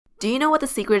Do you know what the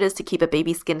secret is to keep a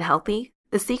baby's skin healthy?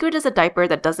 The secret is a diaper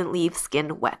that doesn't leave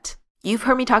skin wet. You've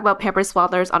heard me talk about Pampers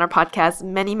Swaddlers on our podcast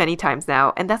many times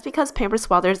now, and that's because Pampers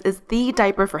Swaddlers is the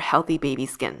diaper for healthy baby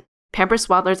skin. Pampers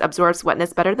Swaddlers absorbs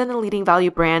wetness better than the leading value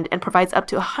brand and provides up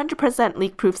to 100%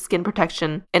 leak-proof skin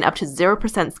protection and up to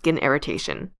 0% skin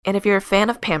irritation. And if you're a fan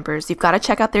of Pampers, you've got to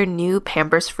check out their new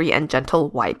Pampers Free and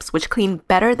Gentle wipes, which clean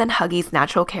better than Huggies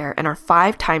Natural Care and are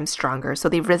 5 times stronger, so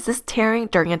they resist tearing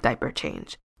during a diaper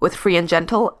change. With Free and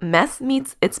Gentle, mess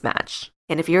meets its match.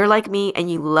 And if you're like me and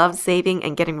you love saving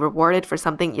and getting rewarded for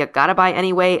something you gotta buy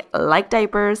anyway, like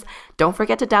diapers, don't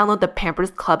forget to download the Pampers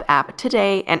Club app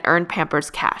today and earn Pampers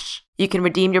Cash. You can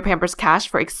redeem your Pampers Cash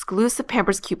for exclusive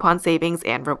Pampers coupon savings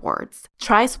and rewards.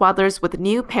 Try Swaddlers with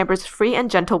new Pampers Free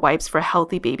and Gentle wipes for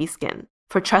healthy baby skin.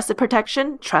 For trusted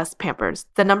protection, trust Pampers,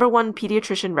 the #1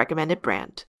 pediatrician recommended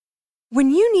brand. When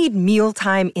you need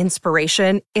mealtime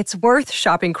inspiration, it's worth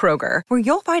shopping Kroger, where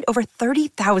you'll find over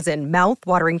 30,000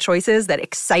 mouth-watering choices that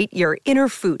excite your inner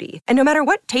foodie. And no matter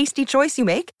what tasty choice you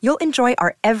make, you'll enjoy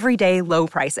our everyday low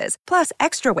prices, plus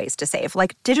extra ways to save,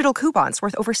 like digital coupons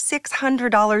worth over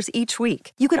 $600 each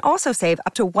week. You can also save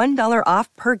up to $1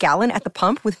 off per gallon at the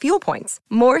pump with fuel points.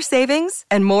 More savings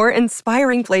and more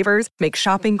inspiring flavors make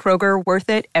shopping Kroger worth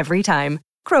it every time.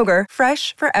 Kroger,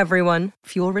 fresh for everyone.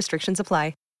 Fuel restrictions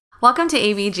apply. Welcome to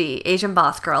ABG, Asian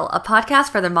Boss Girl, a podcast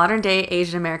for the modern-day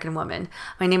Asian American woman.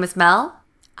 My name is Mel.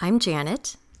 I'm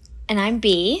Janet. And I'm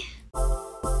B.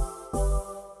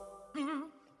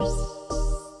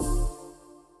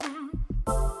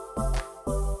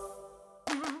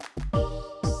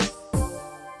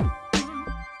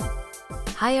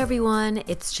 Hi everyone,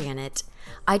 it's Janet.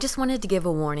 I just wanted to give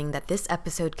a warning that this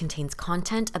episode contains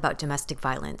content about domestic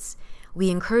violence. We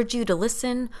encourage you to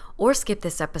listen or skip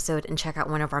this episode and check out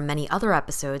one of our many other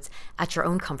episodes at your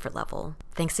own comfort level.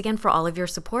 Thanks again for all of your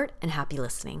support and happy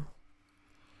listening.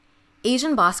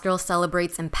 Asian Boss Girl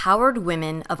celebrates empowered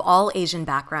women of all Asian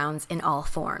backgrounds in all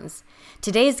forms.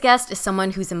 Today's guest is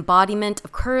someone whose embodiment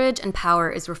of courage and power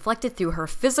is reflected through her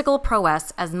physical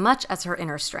prowess as much as her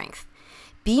inner strength.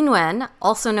 Bee Nguyen,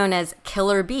 also known as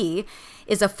Killer Bee,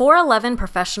 is a 4'11"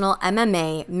 professional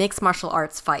MMA mixed martial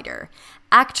arts fighter,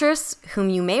 actress whom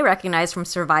you may recognize from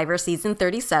Survivor Season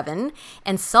 37,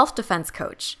 and self-defense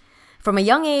coach. From a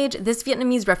young age, this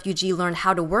Vietnamese refugee learned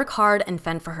how to work hard and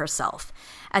fend for herself.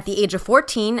 At the age of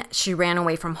 14, she ran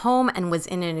away from home and was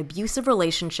in an abusive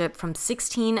relationship from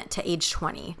 16 to age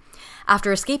 20.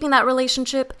 After escaping that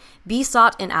relationship, Bee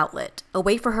sought an outlet, a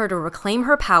way for her to reclaim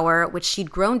her power, which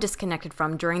she'd grown disconnected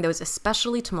from during those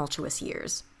especially tumultuous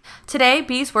years. Today,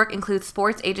 Bee's work includes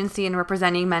sports agency and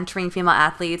representing mentoring female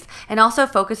athletes, and also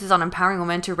focuses on empowering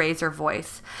women to raise their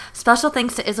voice. Special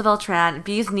thanks to Isabel Tran,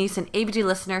 Bee's niece and ABG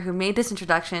listener who made this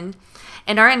introduction.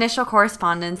 In our initial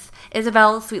correspondence,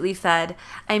 Isabel sweetly said,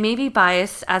 "I may be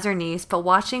biased as her niece, but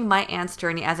watching my aunt's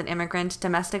journey as an immigrant,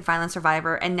 domestic violence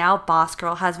survivor, and now boss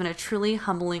girl has been a truly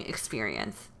humbling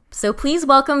experience." So please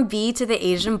welcome Bee to the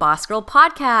Asian Boss Girl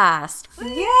podcast.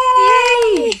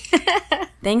 Yay!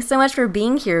 Thanks so much for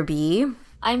being here, Bee.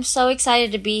 I'm so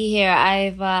excited to be here.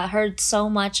 I've heard so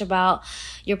much about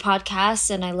your podcast,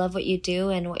 and I love what you do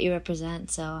and what you represent,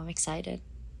 so I'm excited.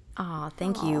 Oh,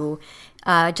 thank you.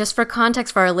 Just for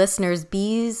context for our listeners,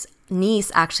 Bee's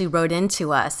niece actually wrote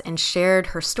into us and shared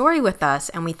her story with us,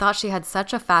 and we thought she had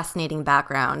such a fascinating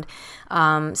background.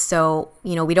 So,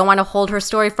 we don't want to hold her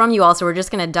story from you all, so we're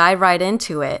just going to dive right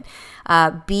into it.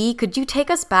 Bee, could you take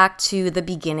us back to the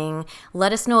beginning?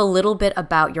 Let us know a little bit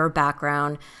about your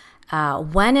background.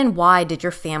 When and why did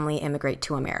your family immigrate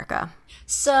to America?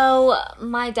 So,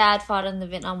 my dad fought in the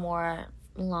Vietnam War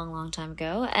a long time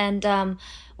ago, and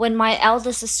when my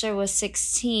eldest sister was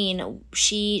 16,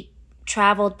 she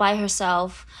traveled by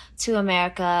herself to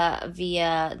America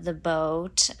via the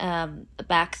boat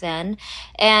back then.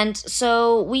 And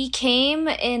so we came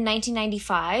in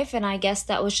 1995, and I guess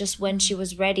that was just when she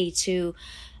was ready to,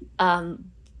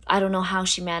 I don't know how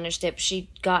she managed it, but she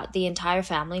got the entire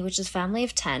family, which is a family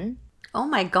of 10. Oh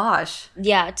my gosh.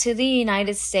 Yeah, to the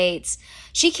United States.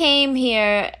 She came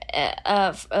here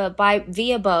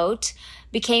via boat,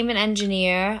 became an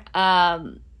engineer,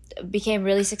 became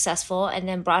really successful, and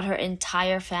then brought her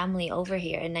entire family over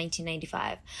here in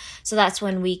 1995. So that's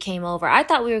when we came over. I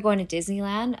thought we were going to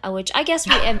Disneyland, which I guess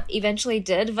we eventually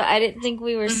did, but I didn't think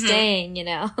we were staying,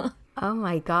 Oh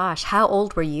my gosh. How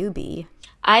old were you, Bee?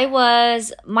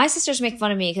 My sisters make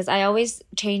fun of me because I always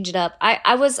change it up.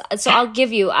 I was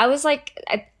like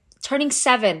turning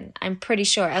 7, I'm pretty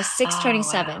sure. I was 6 turning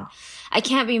 7. I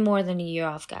can't be more than a year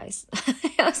off, guys.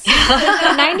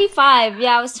 95.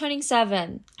 Yeah, I was turning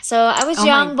 7. So I was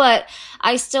young, but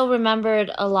I still remembered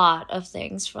a lot of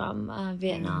things from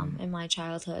Vietnam in my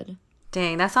childhood.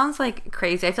 Dang, that sounds like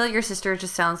crazy. I feel like your sister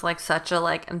just sounds like such a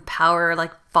like empowered,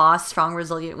 like boss, strong,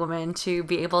 resilient woman to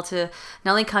be able to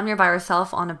not only come here by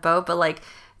herself on a boat, but like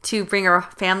to bring her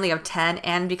family of 10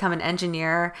 and become an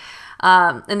engineer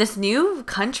in this new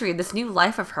country, this new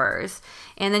life of hers.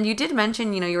 And then you did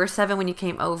mention, you were 7 when you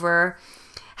came over.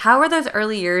 How were those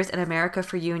early years in America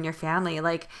for you and your family?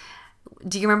 Like,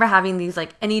 do you remember having these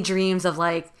like any dreams of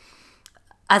like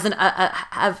as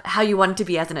of how you wanted to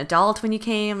be as an adult when you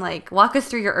came? Like, walk us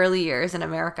through your early years in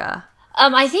America.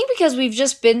 I think because we've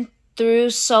just been through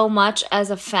so much as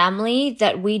a family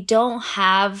that we don't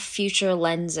have future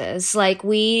lenses. Like,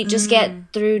 we just get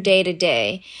through day to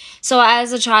day. So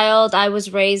as a child, I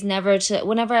was raised never to,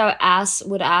 whenever I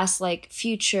would ask like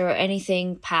future or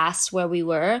anything past where we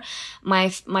were, my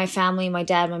family, my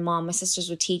dad, my mom, my sisters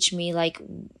would teach me like,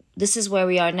 this is where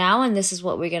we are now and this is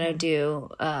what we're going to do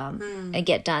and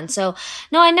get done. So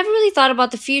no, I never really thought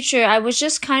about the future. I was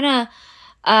just kind of,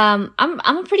 I'm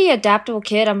a pretty adaptable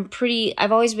kid.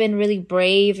 I've always been really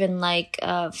brave and like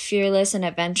fearless and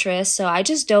adventurous. So I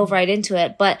just dove right into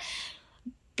it. But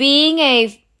being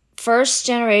a first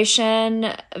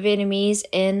generation Vietnamese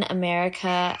in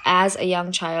America as a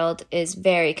young child is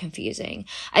very confusing.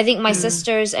 I think my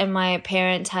sisters and my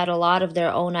parents had a lot of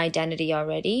their own identity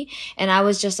already. And I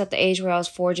was just at the age where I was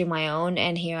forging my own.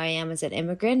 And here I am as an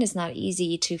immigrant. It's not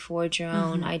easy to forge your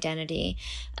own identity.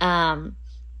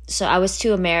 So I was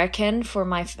too American for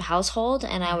my household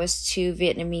and I was too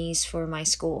Vietnamese for my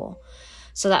school.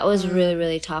 So that was really,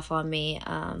 really tough on me.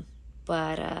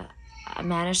 But I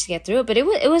managed to get through it. But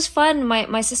it was fun.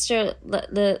 My sister,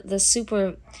 the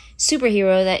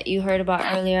superhero that you heard about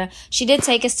earlier, she did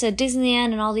take us to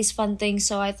Disneyland and all these fun things.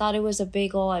 So I thought it was a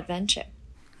big old adventure.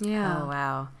 Yeah. Oh,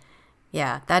 wow.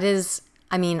 Yeah, that is,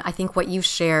 I mean, I think what you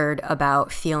shared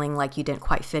about feeling like you didn't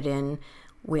quite fit in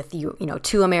with you know,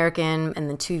 2 American and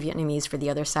then 2 Vietnamese for the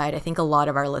other side. I think a lot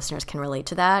of our listeners can relate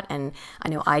to that. And I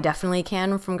know I definitely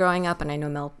can from growing up, and I know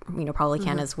Mel, probably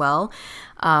can as well.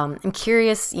 I'm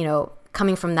curious,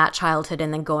 coming from that childhood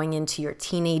and then going into your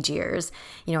teenage years.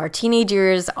 Our teenage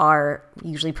years are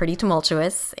usually pretty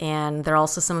tumultuous, and they're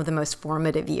also some of the most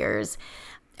formative years.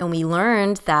 And we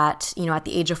learned that, at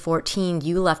the age of 14,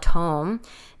 you left home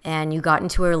and you got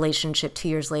into a relationship 2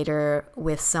 years later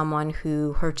with someone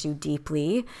who hurt you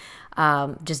deeply.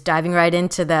 Just diving right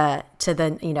into the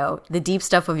the deep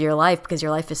stuff of your life, because your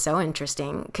life is so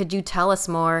interesting. Could you tell us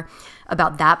more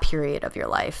about that period of your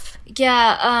life?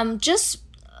 Yeah, just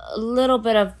a little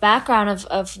bit of background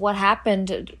of what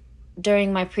happened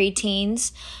during my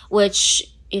preteens,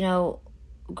 which,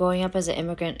 growing up as an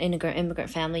immigrant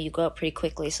family, you grow up pretty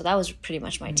quickly. So that was pretty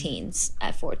much my teens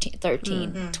at 14,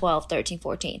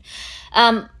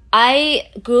 I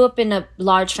grew up in a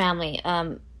large family,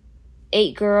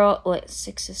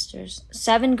 6 sisters,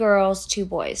 7 girls, 2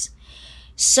 boys.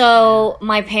 So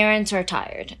my parents are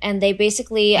tired, and they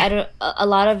basically, a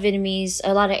lot of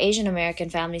Asian American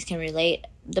families can relate.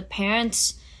 The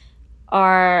parents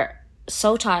are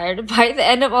so tired by the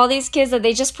end of all these kids that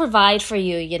they just provide for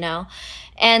you,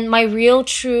 And my real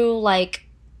true like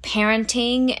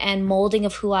parenting and molding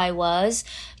of who I was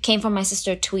came from my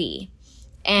sister Thuy.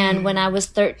 And when I was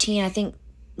 13,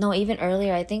 even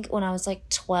earlier, I think when I was like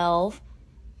 12,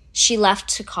 she left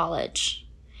to college.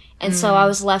 And so I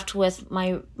was left with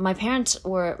my parents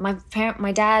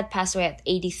my dad passed away at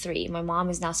 83. My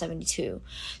mom is now 72.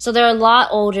 So they're a lot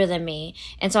older than me.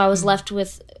 And so I was left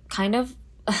with kind of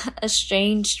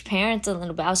estranged parents a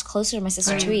little bit. I was closer to my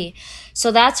sister Thuy.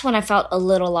 So that's when I felt a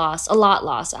lot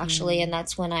lost actually. And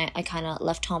that's when I kind of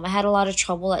left home. I had a lot of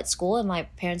trouble at school, and my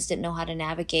parents didn't know how to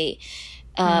navigate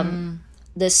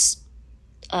this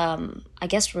I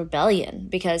guess rebellion,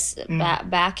 because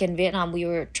back in Vietnam we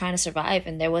were trying to survive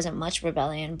and there wasn't much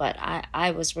rebellion, but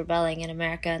I was rebelling in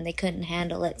America and they couldn't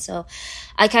handle it. So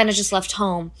I kind of just left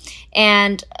home,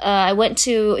 and I went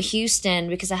to Houston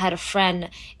because I had a friend,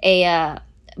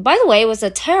 by the way, it was a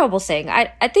terrible thing.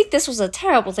 I think this was a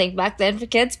terrible thing back then for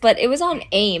kids, but it was on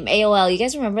AIM, AOL. You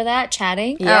guys remember that?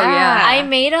 Chatting? Yeah. Oh, yeah. I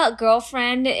made a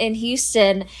girlfriend in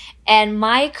Houston, and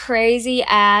my crazy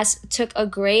ass took a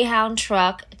Greyhound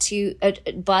truck to a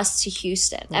bus to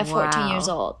Houston at 14 years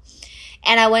old.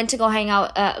 And I went to go hang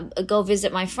out, go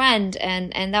visit my friend,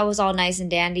 and that was all nice and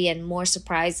dandy, and more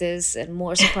surprises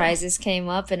came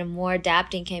up, and more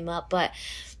adapting came up. But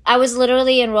I was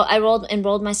literally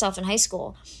enrolled myself in high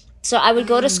school, So I would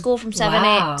go to school from 7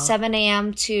 Wow. 7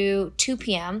 a.m. to 2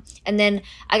 p.m. And then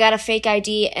I got a fake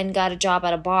ID and got a job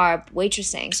at a bar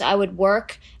waitressing. So I would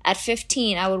work at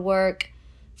 15. I would work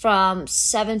from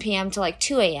 7 p.m. to like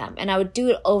 2 a.m. And I would do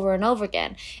it over and over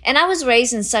again. And I was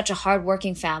raised in such a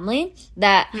hardworking family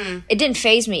that it didn't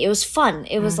faze me. It was fun.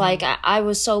 It was like I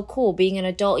was so cool being an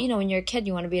adult. You know, when you're a kid,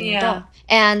 you want to be an adult.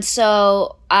 And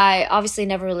so I obviously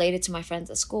never related to my friends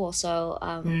at school. So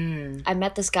I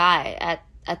met this guy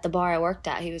at the bar I worked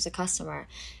at. He was a customer.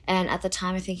 And at the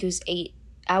time, I think he was 8.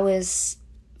 I was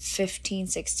 15,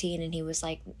 16, and he was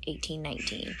like 18,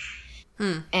 19.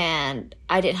 And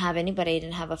I didn't have anybody. I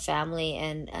didn't have a family.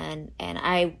 And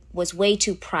I was way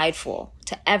too prideful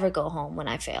to ever go home when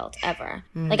I failed, ever.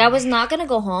 Like, I was not going to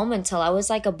go home until I was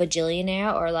like a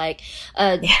bajillionaire or like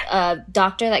a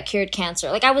doctor that cured cancer.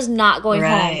 Like, I was not going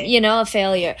home, you know, a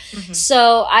failure.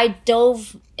 So I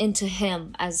dove into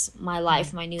him as my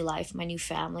life, my new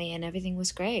family, and everything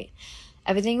was great.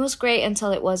 Everything was great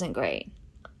until it wasn't great,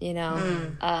 you know?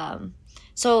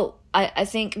 So I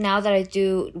think now that I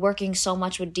do working so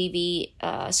much with DV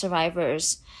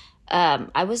survivors,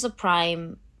 I was a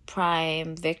prime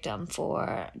victim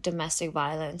for domestic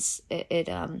violence.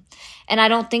 And I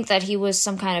don't think that he was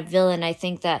some kind of villain. I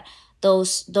think that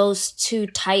those two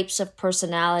types of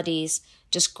personalities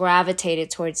just gravitated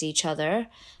towards each other.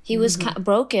 He was kind of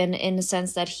broken in the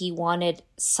sense that he wanted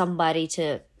somebody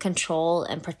to control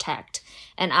and protect.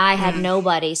 And I had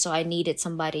nobody, so I needed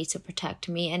somebody to protect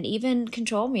me and even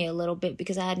control me a little bit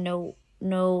because I had no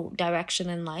direction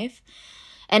in life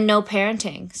and no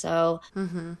parenting. So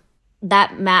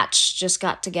that match just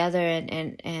got together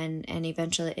and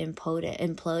eventually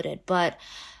imploded. But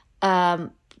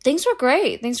things were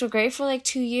great. Things were great for like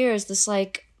 2 years. This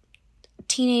like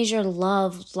teenager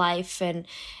love life, and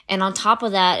on top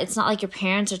of that, it's not like your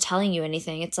parents are telling you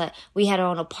anything. It's like we had our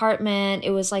own apartment.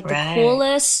 It was like the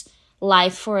coolest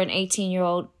life for an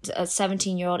 18-year-old, a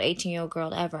 17-year-old, 18-year-old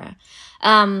girl ever.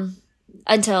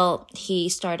 Until he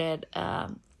started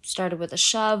with a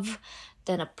shove,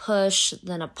 then a push,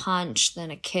 then a punch,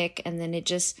 then a kick, and then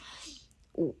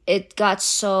it got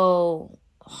so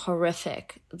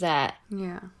horrific that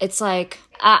it's like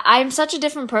I'm such a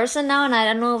different person now, and I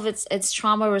don't know if it's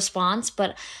trauma response,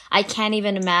 but I can't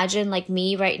even imagine like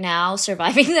me right now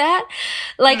surviving that.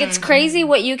 Like it's crazy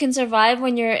what you can survive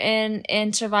when you're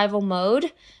in survival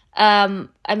mode. I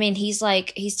mean,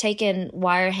 he's taken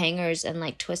wire hangers and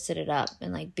like twisted it up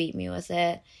and like beat me with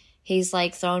it. He's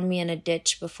like thrown me in a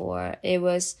ditch before. It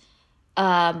was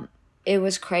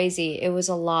crazy. It was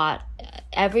a lot.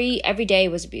 Every day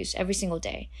was abuse, every single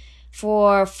day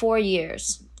for 4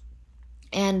 years.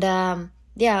 And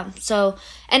so,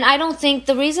 and I don't think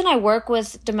the reason I work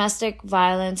with domestic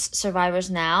violence survivors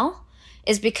now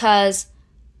is because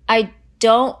I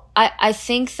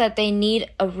think that they need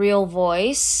a real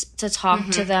voice to talk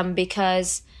to them,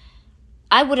 because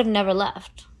I would have never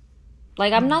left.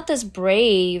 Like, I'm not this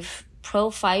brave pro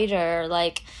fighter,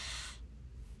 like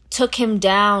took him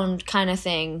down kind of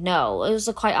thing. No, it was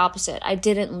the quite opposite. I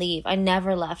didn't leave. I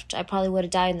never left. I probably would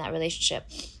have died in that relationship.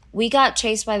 We got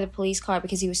chased by the police car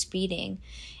because he was speeding,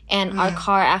 and our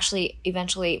car actually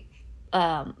eventually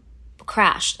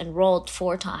crashed and rolled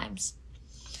 4 times.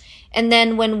 And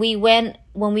then when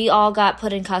we all got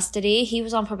put in custody, he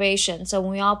was on probation. So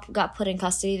when we all got put in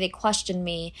custody, they questioned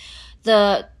me.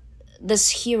 This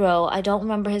hero, I don't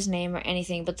remember his name or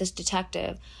anything, but this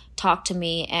detective talked to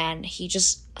me, and he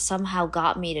just somehow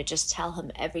got me to just tell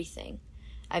him everything.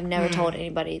 I've never told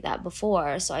anybody that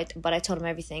before, but I told him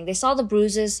everything. They saw the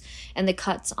bruises and the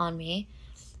cuts on me,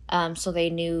 so they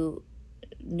knew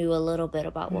a little bit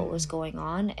about what was going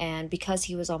on. And because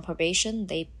he was on probation,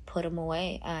 they put him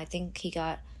away. I think he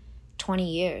got 20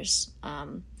 years.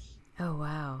 Oh,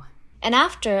 wow. And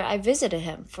after, I visited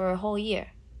him for a whole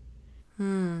year.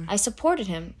 I supported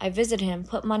him. I visited him,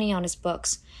 put money on his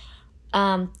books.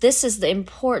 This is the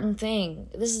important thing.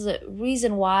 This is the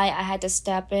reason why I had to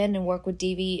step in and work with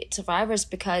DV survivors,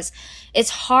 because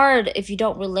it's hard if you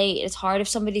don't relate. It's hard if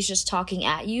somebody's just talking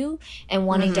at you and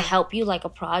wanting to help you like a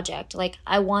project. Like,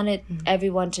 I wanted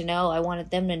everyone to know. I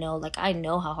wanted them to know, like, I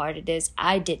know how hard it is.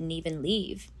 I didn't even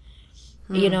leave.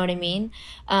 You know what I mean?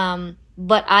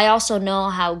 But I also know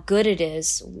how good it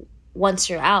is once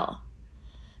you're out.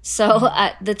 So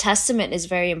the testament is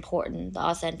very important. The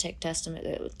authentic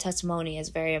testimony is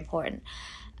very important.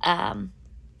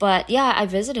 But yeah, I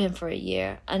visited him for a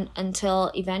year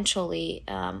until eventually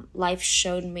life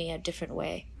showed me a different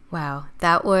way. Wow.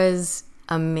 That was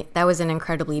That was an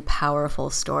incredibly powerful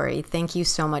story. Thank you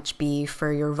so much, B,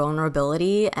 for your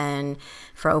vulnerability and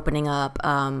for opening up.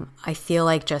 I feel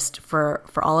like just for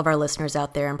all of our listeners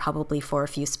out there, and probably for a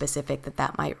few specific,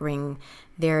 that might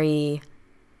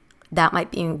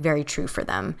be very true for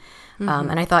them.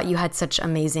 And I thought you had such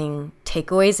amazing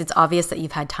takeaways. It's obvious that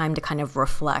you've had time to kind of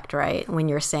reflect, right? When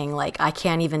you're saying, like, I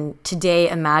can't even today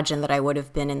imagine that I would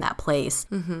have been in that place.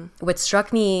 What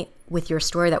struck me with your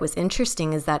story that was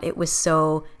interesting is that it was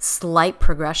so slight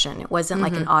progression. It wasn't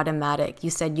like an automatic. You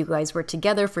said you guys were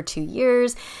together for 2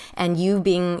 years, and you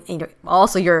being,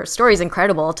 also your story is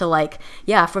incredible to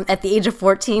from at the age of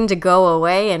 14 to go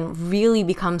away and really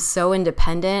become so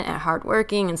independent and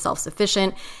hardworking and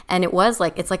self-sufficient. And it's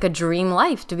like a dream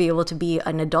life to be able to be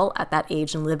an adult at that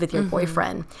age and live with your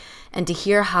boyfriend. And to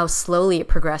hear how slowly it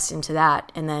progressed into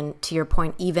that. And then to your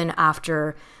point, even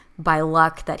after by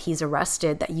luck that he's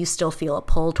arrested, that you still feel a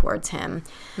pull towards him.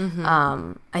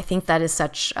 I think that is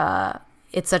such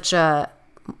a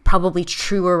probably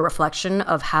truer reflection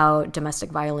of how domestic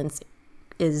violence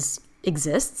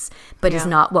exists, but is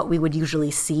not what we would usually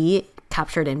see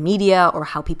captured in media or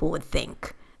how people would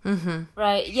think.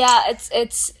 Right. Yeah,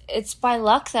 it's by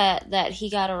luck that he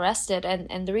got arrested,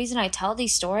 and the reason I tell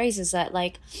these stories is that,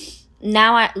 like,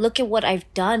 now I look at what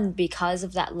I've done because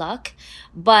of that luck,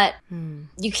 but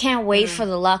you can't wait for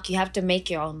the luck. You have to make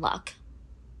your own luck,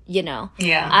 Yeah.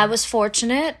 I was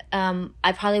fortunate.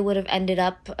 I probably would have ended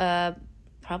up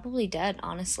probably dead,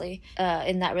 honestly,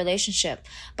 in that relationship.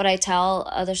 But I tell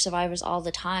other survivors all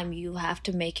the time, you have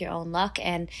to make your own luck,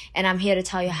 and I'm here to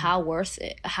tell you how worth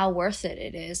it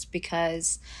it is,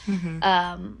 because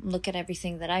look at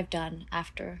everything that I've done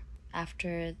after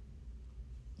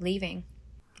leaving.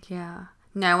 Yeah.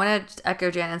 No, I want to echo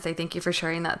Jan and say thank you for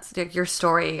sharing your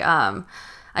story.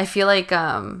 I feel like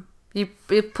you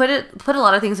put a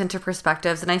lot of things into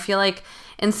perspectives, and I feel like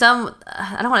in some,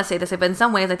 I don't want to say this, but in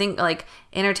some ways I think like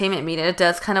entertainment media, it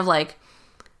does kind of like,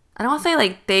 I don't want to say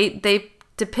like they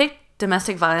depict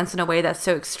domestic violence in a way that's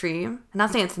so extreme. I'm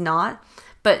not saying it's not,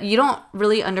 but you don't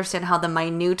really understand how the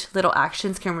minute little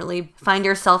actions can really find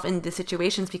yourself in the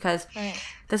situations, because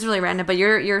this is really random. But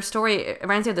your story, it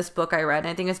reminds me of this book I read, and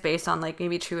I think it's based on like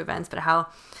maybe true events, but how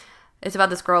it's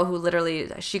about this girl who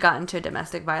literally, she got into a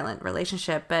domestic violent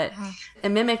relationship, but it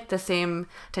mimicked the same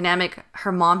dynamic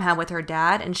her mom had with her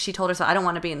dad. And she told herself, I don't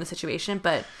want to be in this situation,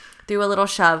 but through a little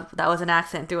shove, that was an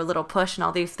accident, through a little push and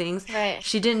all these things,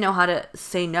 she didn't know how to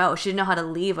say no. She didn't know how to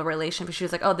leave a relationship. She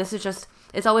was like, oh, this is just,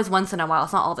 it's always once in a while.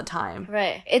 It's not all the time.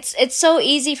 Right. It's so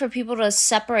easy for people to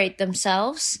separate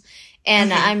themselves.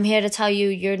 And I'm here to tell you,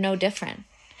 you're no different.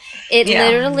 It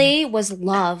literally was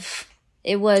love.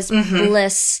 It was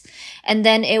bliss. And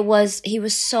then he was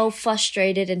so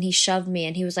frustrated, and he shoved me,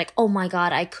 and he was like, oh my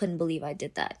God, I couldn't believe I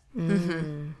did that.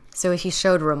 So he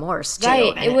showed remorse too.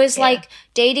 Right. It was like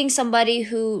dating somebody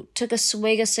who took a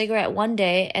swig of cigarette one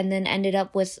day and then ended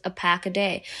up with a pack a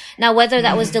day. Now, whether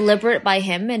that was deliberate by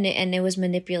him and it was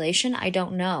manipulation, I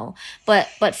don't know. But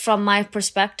from my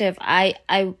perspective, I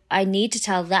need to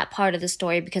tell that part of the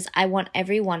story, because I want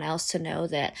everyone else to know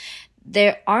that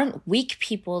there aren't weak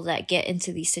people that get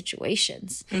into these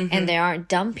situations, and there aren't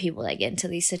dumb people that get into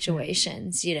these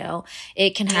situations.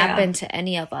 It can happen to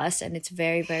any of us, and it's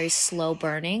very, very slow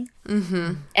burning.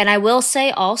 And I will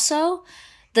say also,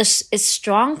 it's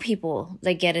strong people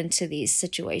that get into these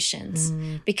situations,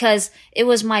 because it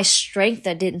was my strength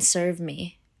that didn't serve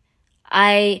me.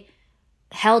 I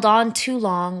held on too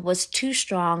long, was too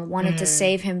strong, wanted to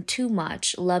save him too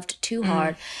much, loved too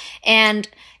hard, and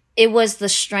it was the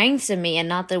strengths in me and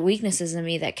not the weaknesses in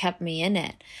me that kept me in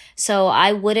it. So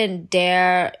I wouldn't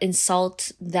dare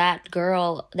insult that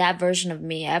girl, that version of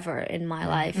me ever in my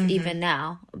life, even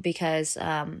now, because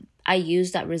I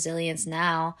use that resilience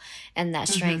now and that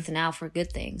strength now for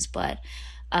good things. But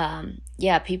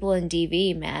people in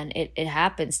DV, man, it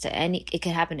happens it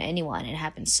can happen to anyone. It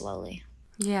happens slowly.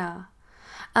 Yeah.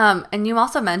 And you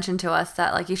also mentioned to us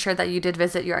that, like, you shared that you did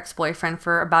visit your ex-boyfriend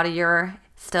for about a year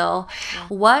still.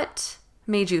 What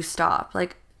made you stop?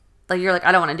 Like you're like,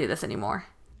 I don't want to do this anymore.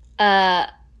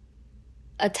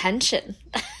 Attention.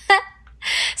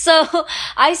 So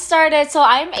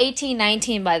I'm 18,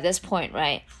 19 by this point,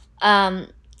 right?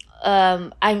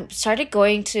 I started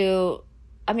going to,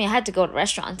 I had to go to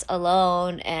restaurants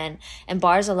alone and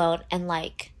bars alone, and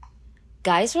like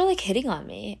guys were like hitting on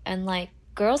me, and like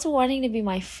girls were wanting to be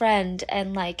my friend,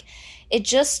 and like it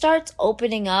just starts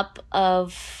opening up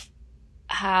of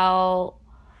how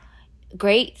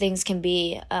great things can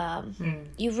be.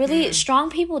 You really strong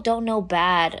people don't know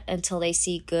bad until they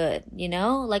see good, you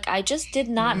know? Like I just did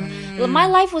not my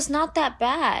life was not that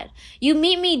bad. You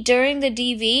meet me during the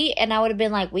DV and I would have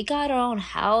been like, we got our own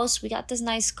house, we got this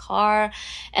nice car,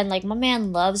 and like my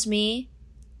man loves me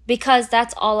because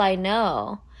that's all I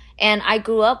know. And I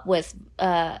grew up with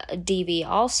DV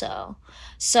also.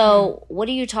 So what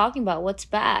are you talking about? What's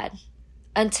bad?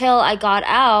 Until I got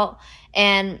out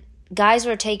and guys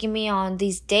were taking me on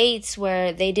these dates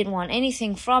where they didn't want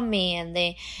anything from me, and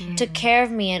they took care of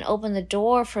me and opened the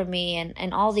door for me,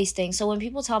 and all these things. So when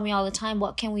people tell me all the time,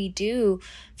 what can we do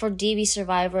for DV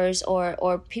survivors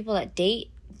or people that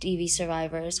date DV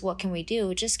survivors, what can we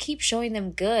do? Just keep showing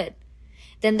them good.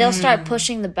 Then they'll start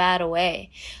pushing the bad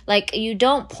away. Like, you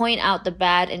don't point out the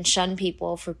bad and shun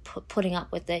people for putting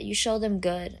up with it. You show them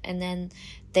good, and then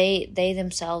they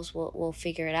themselves will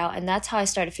figure it out. And that's how I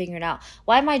started figuring out,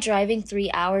 why am I driving 3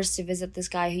 hours to visit this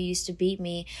guy who used to beat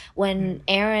me when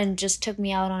Aaron just took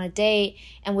me out on a date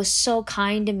and was so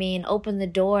kind to me and opened the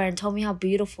door and told me how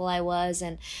beautiful I was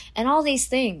and all these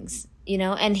things, you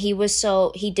know? And he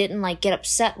didn't like get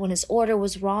upset when his order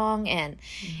was wrong, and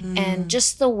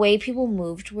just the way people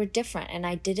moved were different. And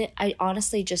I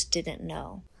honestly just didn't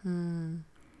know.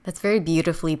 That's very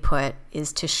beautifully put,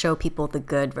 is to show people the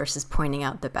good versus pointing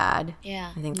out the bad.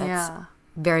 Yeah. I think that's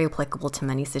very applicable to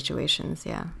many situations,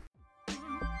 yeah.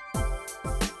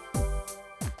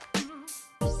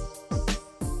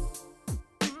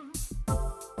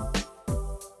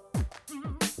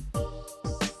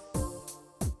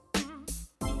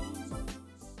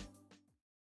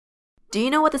 Do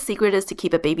you know what the secret is to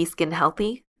keep a baby's skin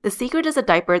healthy? The secret is a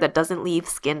diaper that doesn't leave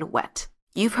skin wet.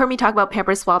 You've heard me talk about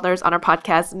Pampers Swaddlers on our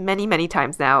podcast many, many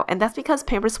times now, and that's because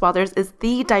Pampers Swaddlers is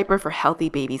the diaper for healthy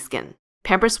baby skin.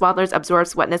 Pampers Swaddlers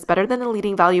absorbs wetness better than the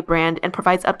leading value brand and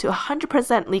provides up to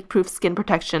 100% leak-proof skin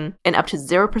protection and up to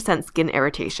 0% skin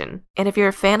irritation. And if you're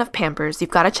a fan of Pampers,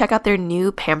 you've got to check out their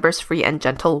new Pampers Free and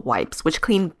Gentle wipes, which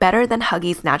clean better than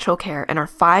Huggies Natural Care and are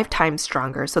 5 times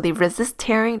stronger, so they resist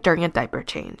tearing during a diaper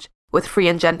change. With Free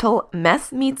and Gentle,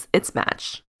 mess meets its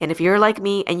match. And if you're like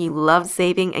me and you love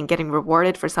saving and getting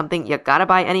rewarded for something you gotta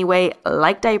buy anyway,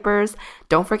 like diapers,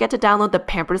 don't forget to download the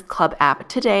Pampers Club app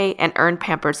today and earn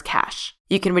Pampers Cash.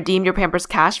 You can redeem your Pampers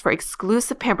Cash for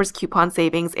exclusive Pampers coupon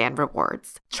savings and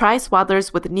rewards. Try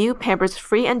Swaddlers with new Pampers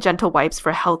Free and Gentle wipes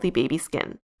for healthy baby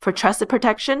skin. For trusted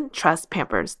protection, trust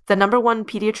Pampers, the #1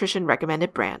 pediatrician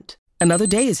recommended brand. Another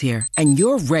day is here, and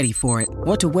you're ready for it.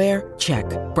 What to wear? Check.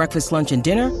 Breakfast, lunch, and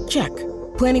dinner? Check.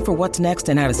 Planning for what's next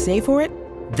and how to save for it?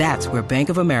 That's where Bank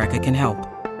of America can help.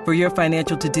 For your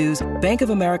financial to-dos, Bank of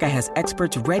America has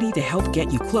experts ready to help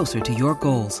get you closer to your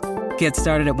goals. Get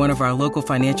started at one of our local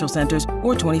financial centers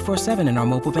or 24/7 in our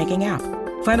mobile banking app.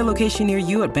 Find a location near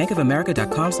you at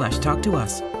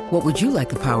bankofamerica.com/talktous. What would you like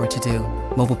the power to do?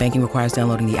 Mobile banking requires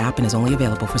downloading the app and is only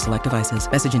available for select devices.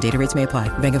 Message and data rates may apply.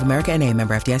 Bank of America NA,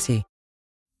 member FDIC.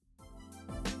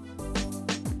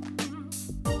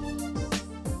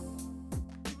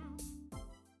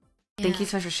 Thank you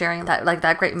so much for sharing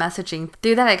that great messaging.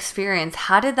 Through that experience,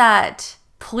 how did that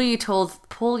pull you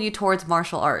towards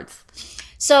martial arts?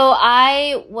 So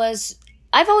I've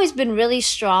always been really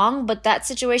strong, but that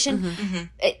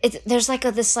situation, there's like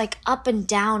this up and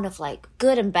down of like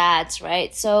good and bads,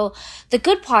 right? So the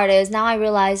good part is now I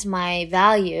realize my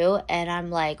value, and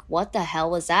I'm like, what the hell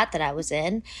was that I was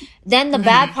in? Then the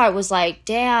bad part was like,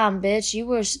 damn, bitch, you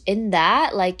were in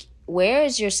that? Like, where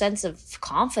is your sense of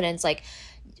confidence? Like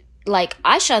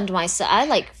I shunned myself.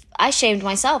 I shamed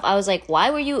myself. I was like,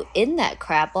 why were you in that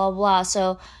crap? Blah, blah.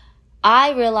 So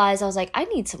I realized, I was like, I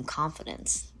need some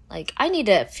confidence. Like, I need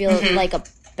to feel like a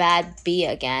bad bee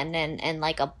again, and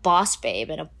like a boss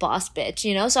babe and a boss bitch,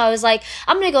 you know? So I was like,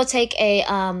 I'm going to go take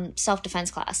a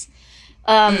self-defense class.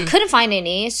 Couldn't find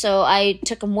any, so I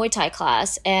took a Muay Thai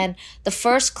class. And the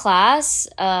first class,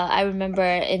 I remember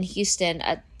in Houston,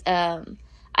 I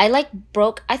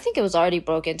think it was already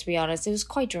broken, to be honest. It was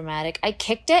quite dramatic. I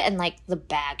kicked it and like the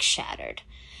bag shattered.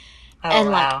 Oh,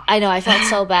 and wow. like, I know, I felt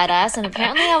so badass. And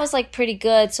apparently I was like pretty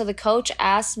good. So the coach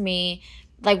asked me,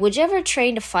 like, would you ever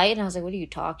train to fight? And I was like, what are you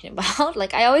talking about?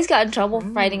 Like, I always got in trouble for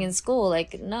fighting in school.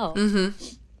 Like, no.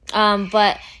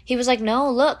 But he was like, no,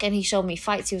 look. And he showed me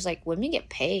fights. He was like, women get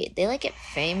paid. They like get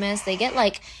famous. They get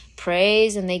like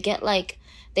praise, and they get like,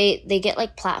 they get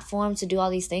like platforms to do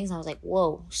all these things. And I was like,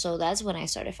 whoa. So that's when I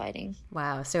started fighting.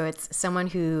 Wow. So it's someone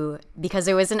who, because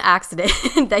it was an accident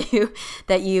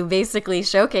that you basically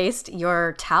showcased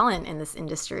your talent in this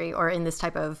industry, or in this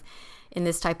type of, in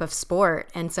this type of sport,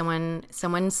 and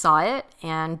someone saw it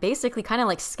and basically kind of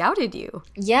like scouted you.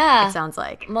 Yeah, it sounds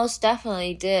like. Most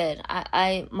definitely did.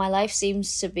 My life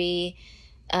seems to be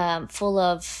full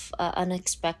of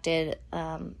unexpected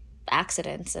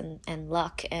accidents and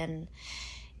luck and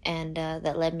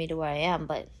that led me to where I am.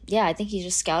 But yeah, I think he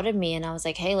just scouted me, and I was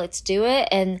like, hey, let's do it.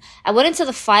 And I went into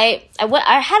the fight.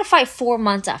 I had a fight 4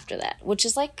 months after that, which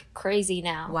is like crazy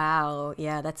now. Wow.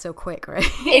 Yeah, that's so quick, right?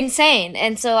 Insane.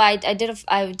 And so I did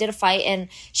a fight, and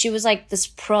she was like this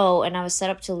pro, and I was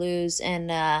set up to lose,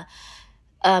 and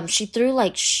she threw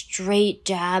like straight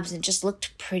jabs and just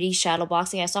looked pretty shadow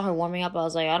boxing. I saw her warming up. I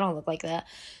was like, I don't look like that.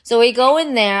 So we go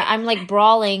in there. I'm like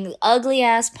brawling, ugly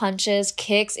ass punches,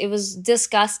 kicks. It was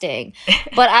disgusting.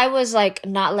 But I was like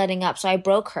not letting up. So I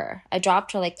broke her. I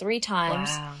dropped her like 3 times.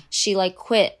 Wow. She like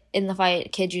quit in the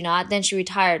fight, kid you not. Then she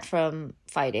retired from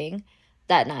fighting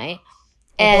that night.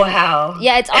 And wow.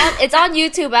 Yeah, it's on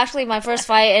YouTube, actually, my first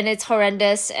fight, and it's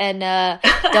horrendous. And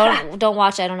don't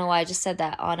watch it. I don't know why I just said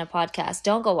that on a podcast.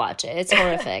 Don't go watch it. It's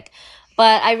horrific.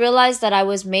 But I realized that I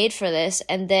was made for this.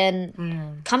 And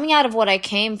then coming out of what I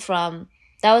came from,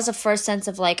 that was the first sense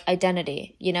of like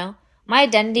identity, you know? My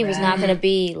identity was not going to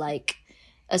be like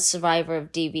a survivor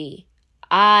of DV.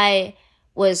 I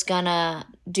was going to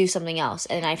do something else.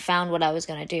 And I found what I was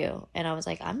going to do. And I was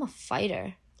like, I'm a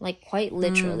fighter. Like quite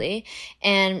literally.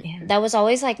 And that was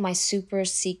always like my super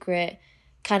secret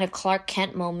kind of Clark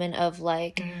Kent moment of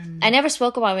like, I never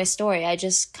spoke about my story. I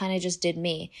just kind of just did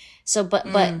me. So,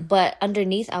 but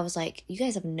underneath I was like, you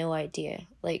guys have no idea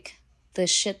like the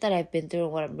shit that I've been through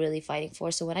and what I'm really fighting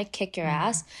for. So when I kick your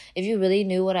ass, if you really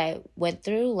knew what I went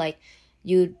through, like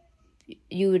you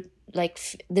would like,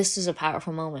 this is a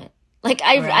powerful moment. Like,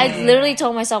 I literally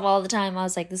told myself all the time, I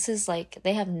was like, this is like,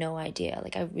 they have no idea.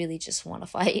 Like, I really just want to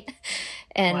fight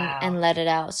and let it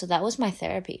out. So that was my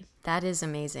therapy. That is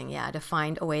amazing. Yeah. To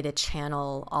find a way to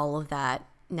channel all of that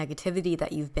negativity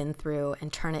that you've been through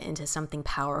and turn it into something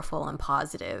powerful and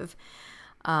positive.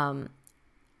 I'm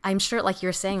sure, like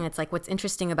you're saying, it's like what's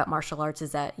interesting about martial arts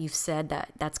is that you've said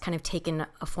that that's kind of taken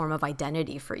a form of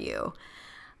identity for you.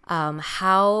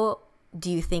 How do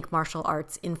you think martial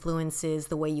arts influences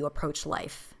the way you approach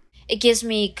life? It gives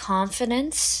me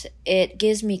confidence. It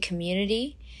gives me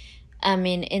community. I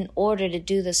mean, in order to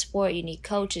do the sport, you need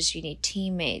coaches, you need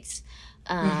teammates,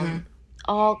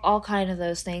 all kind of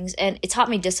those things. And it taught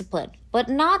me discipline, but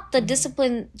not the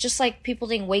discipline, just like people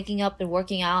think waking up and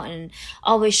working out and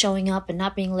always showing up and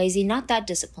not being lazy. Not that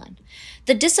discipline.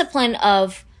 The discipline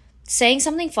of saying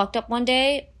something fucked up one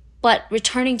day, but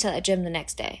returning to that gym the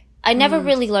next day. I never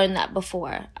really learned that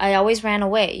before. I always ran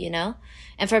away, you know?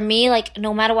 And for me, like,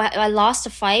 no matter what, I lost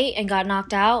a fight and got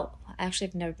knocked out. Actually,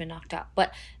 I've never been knocked out.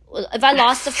 But if I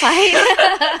lost a fight,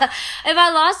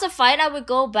 I would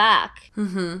go back.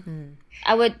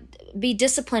 I would be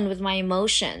disciplined with my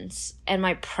emotions and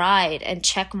my pride and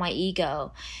check my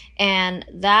ego. And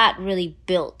that really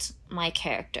built my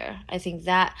character. I think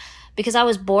that... because I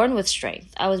was born with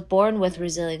strength. I was born with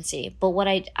resiliency. But what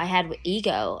I had with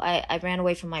ego, I ran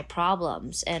away from my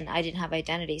problems and I didn't have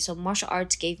identity. So martial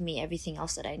arts gave me everything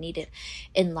else that I needed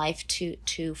in life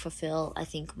to fulfill, I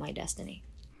think, my destiny.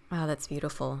 Wow, that's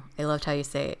beautiful. I loved how you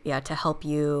say, to help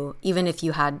you, even if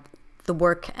you had the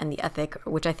work and the ethic,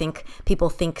 which I think people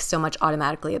think so much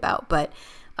automatically about. But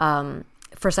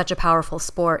for such a powerful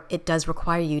sport, it does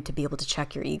require you to be able to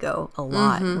check your ego a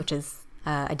lot, which is...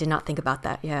 I did not think about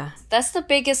that. Yeah. That's the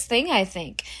biggest thing, I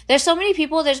think. There's so many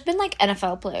people. There's been like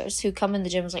NFL players who come in the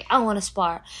gym and is like, I want to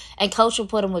spar. And coach will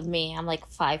put them with me. I'm like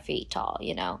 5 feet tall,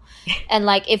 you know? And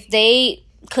like if they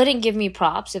couldn't give me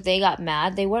props, if they got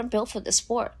mad, they weren't built for the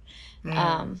sport.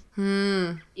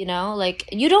 You know, like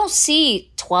you don't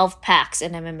see 12 packs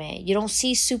in MMA. You don't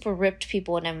see super ripped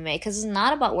people in MMA because it's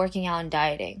not about working out and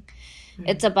dieting.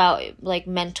 It's about like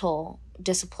mental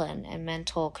discipline and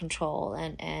mental control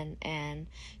and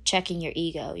checking your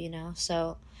ego, you know?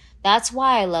 So that's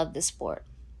why I love this sport.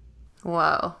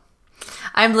 Whoa.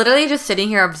 I'm literally just sitting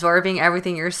here absorbing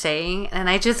everything you're saying, and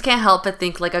I just can't help but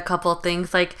think like a couple of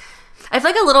things. Like I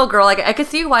feel like a little girl, like I could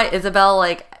see why Isabel,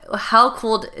 like how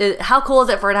cool is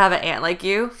it for her to have an aunt like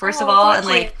you, first of all, and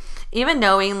like even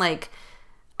knowing like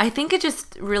I think it's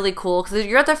just really cool because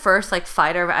you're the first like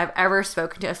fighter I've ever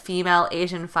spoken to, a female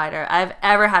Asian fighter I've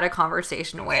ever had a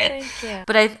conversation with. Thank you.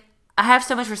 But I have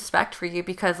so much respect for you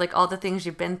because like all the things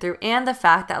you've been through and the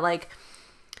fact that like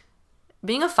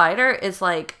being a fighter is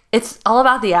like, it's all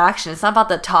about the action. It's not about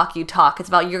the talk you talk. It's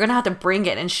about you're going to have to bring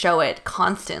it and show it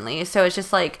constantly. So it's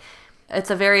just like, it's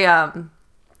a very, I'm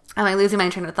like losing my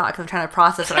train of thought because I'm trying to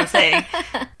process what I'm saying.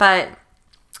 But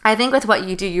I think with what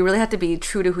you do, you really have to be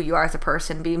true to who you are as a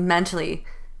person, be mentally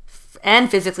and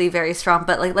physically very strong.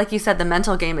 But like you said, the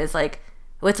mental game is like,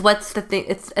 what's the thing?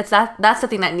 That's the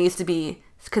thing that needs to be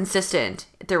consistent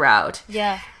throughout.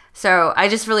 Yeah. So I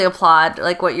just really applaud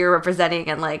like what you're representing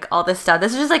and like all this stuff.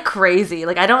 This is just like crazy.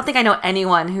 Like I don't think I know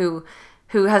anyone who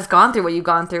has gone through what you've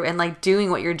gone through and like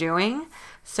doing what you're doing.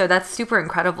 So that's super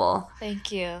incredible.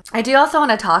 Thank you. I do also want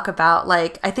to talk about,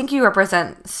 like, I think you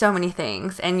represent so many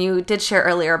things. And you did share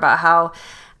earlier about how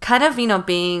kind of,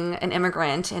 being an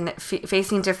immigrant and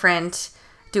facing different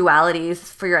dualities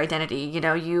for your identity.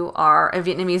 You are a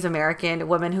Vietnamese American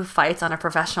woman who fights on a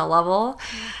professional level.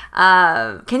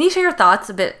 Can you share your thoughts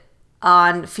a bit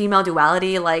on female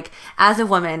duality, like as a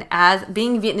woman, as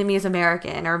being Vietnamese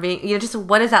American, or being, just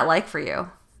what is that like for you?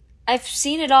 I've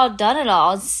seen it all, done it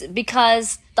all. It's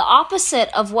because the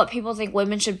opposite of what people think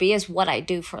women should be is what I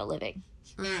do for a living.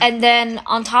 And then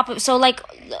on top of, so like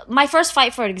my first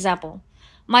fight, for example,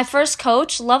 my first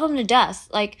coach, love him to death.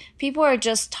 Like people are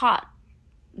just taught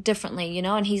differently,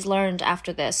 and he's learned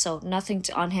after this. So nothing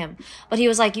on him, but he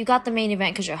was like, you got the main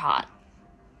event because you're hot,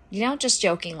 just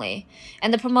jokingly.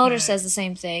 And the promoter says the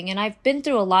same thing. And I've been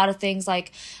through a lot of things.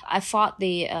 Like I fought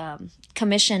the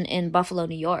commission in Buffalo,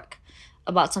 New York,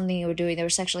 about something they were doing. They were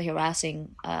sexually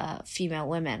harassing female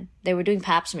women. They were doing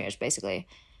pap smears, basically,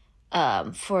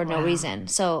 for no reason.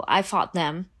 So I fought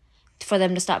them for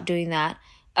them to stop doing that.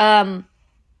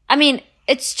 I mean,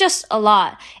 it's just a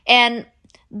lot.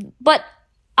 But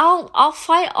I'll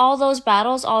fight all those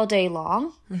battles all day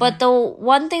long. Mm-hmm. But the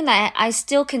one thing that I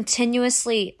still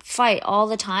continuously fight all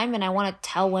the time, and I want to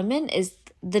tell women, is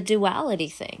the duality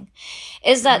thing.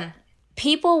 Is that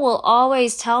people will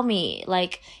always tell me,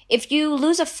 like, if you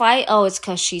lose a fight, oh, it's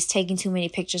because she's taking too many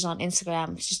pictures on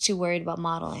Instagram. She's too worried about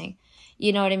modeling.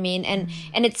 You know what I mean? And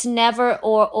it's never,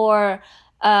 or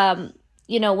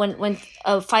when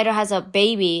a fighter has a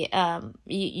baby,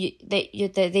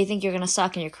 they think you're going to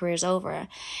suck and your career's over.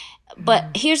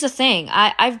 But here's the thing.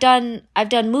 I've done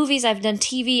movies, I've done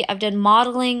TV, I've done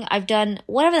modeling, I've done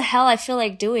whatever the hell I feel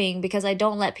like doing because I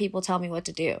don't let people tell me what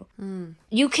to do.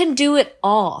 You can do it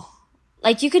all.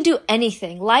 Like, you can do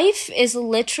anything. Life is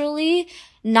literally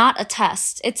not a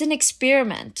test. It's an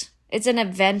experiment. It's an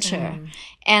adventure.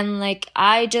 And, like,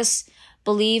 I just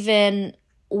believe in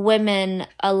women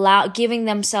giving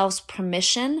themselves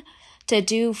permission to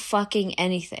do fucking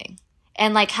anything.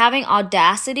 And, like, having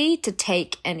audacity to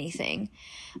take anything.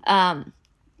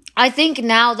 I think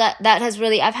now that has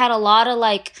really, I've had a lot of,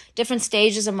 like, different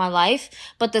stages of my life,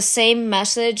 but the same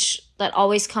message that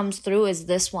always comes through is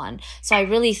this one. So I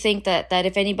really think that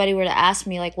if anybody were to ask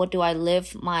me, like, what do I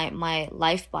live my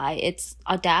life by, it's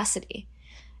audacity.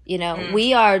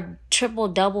 We are triple,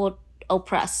 double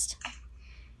oppressed.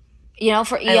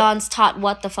 For eons taught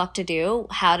what the fuck to do,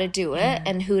 how to do it,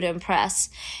 and who to impress.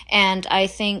 And I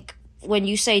think when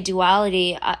you say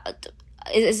duality,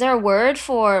 is there a word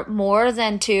for more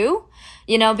than two?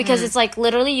 Because it's like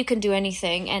literally you can do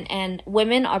anything, and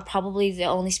women are probably the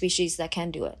only species that can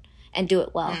do it and do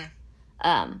it well.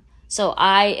 So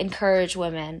I encourage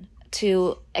women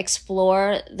to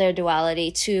explore their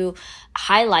duality, to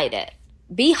highlight it.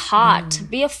 Be hot.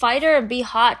 Be a fighter and be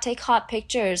hot. Take hot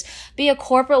pictures. Be a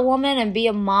corporate woman and be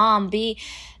a mom.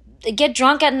 Get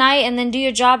drunk at night and then do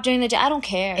your job during the day. I don't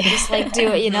care. Just like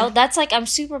do it, That's like, I'm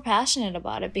super passionate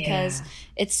about it because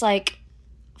it's like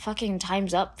fucking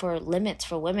time's up for limits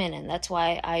for women. And that's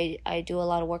why I do a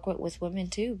lot of work with women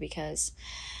too, because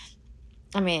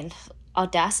I mean,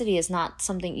 audacity is not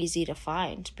something easy to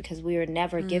find because we were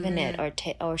never given it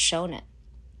or shown it.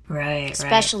 Right.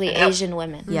 Especially Asian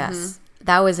women. Yes.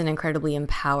 That was an incredibly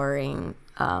empowering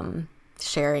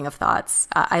sharing of thoughts.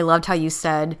 I loved how you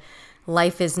said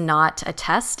life is not a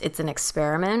test, it's an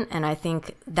experiment. And I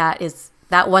think that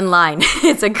one line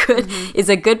is a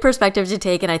good perspective to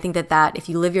take. And I think that if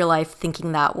you live your life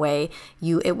thinking that way,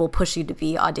 it will push you to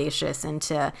be audacious and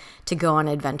to go on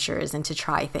adventures and to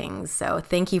try things. So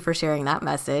thank you for sharing that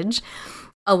message.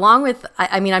 Along with,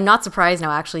 I mean, I'm not surprised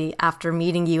now, actually, after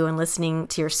meeting you and listening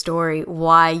to your story,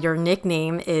 why your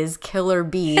nickname is Killer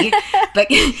B. but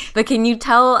can you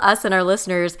tell us and our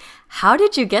listeners, how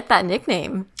did you get that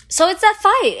nickname? So it's that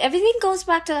fight. Everything goes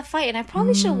back to that fight, and I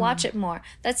probably should watch it more.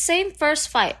 That same first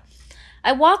fight.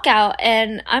 I walk out,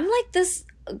 and I'm like this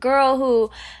girl who,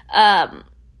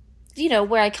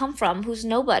 where I come from, who's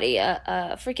nobody,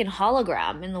 a freaking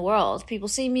hologram in the world. People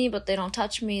see me, but they don't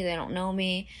touch me. They don't know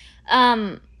me.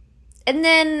 And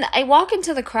then I walk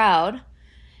into the crowd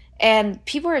and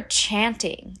people are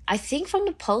chanting, I think from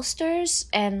the posters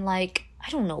and like I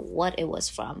don't know what it was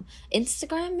from.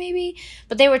 Instagram, maybe?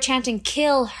 But they were chanting,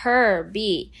 kill her,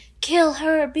 B. Kill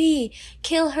her, B.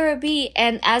 Kill her, B.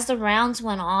 And as the rounds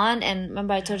went on, and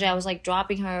remember I told you I was like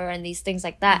dropping her and these things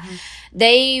like that,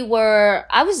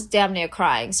 I was damn near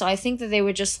crying. So I think that they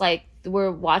were just like,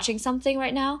 we're watching something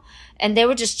right now, and they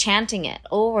were just chanting it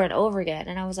over and over again.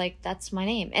 And I was like, that's my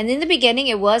name. And in the beginning,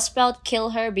 it was spelled kill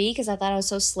her B, because I thought I was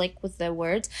so slick with the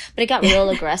words, but it got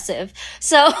real aggressive.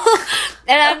 So,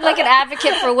 and I'm like an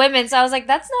advocate for women. So I was like,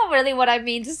 that's not really what I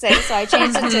mean to say. So I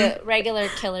changed it to regular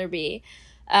killer B.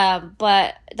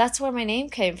 But that's where my name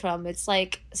came from. It's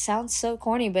like, sounds so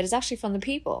corny, but it's actually from the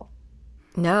people.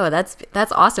 No, that's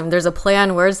awesome. There's a play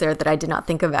on words there that I did not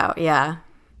think about. Yeah.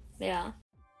 Yeah.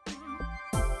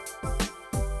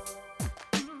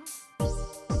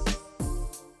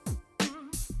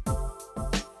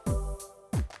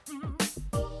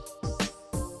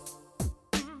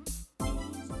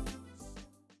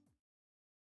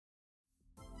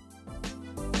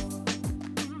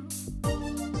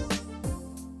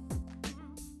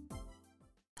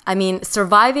 I mean,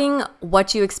 surviving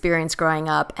what you experienced growing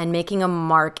up and making a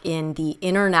mark in the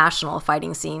international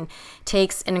fighting scene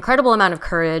takes an incredible amount of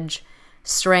courage,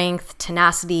 strength,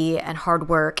 tenacity, and hard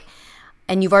work.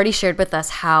 And you've already shared with us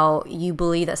how you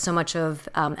believe that so much of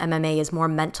MMA is more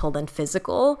mental than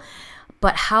physical.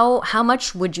 But how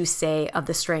much would you say of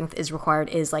the strength is required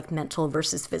is like mental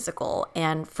versus physical?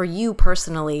 And for you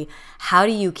personally, how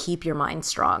do you keep your mind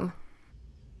strong?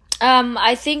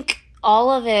 I think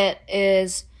all of it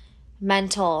is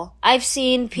mental. I've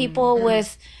seen people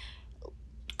with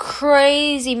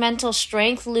crazy mental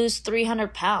strength lose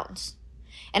 300 pounds.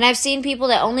 And I've seen people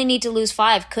that only need to lose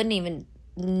 5 couldn't even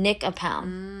nick a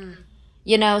pound.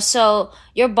 You know, so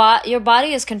your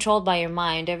body is controlled by your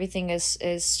mind. Everything is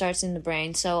starts in the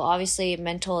brain. So obviously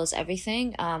mental is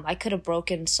everything. I could have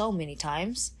broken so many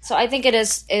times. So I think it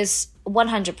is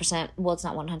 100%, well, it's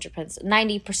not 100%,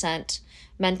 90%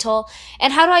 mental.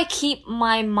 And how do I keep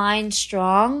my mind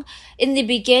strong? In the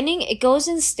beginning, it goes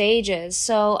in stages.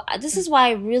 So this is why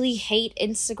I really hate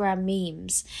Instagram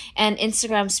memes and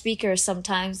Instagram speakers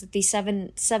sometimes, these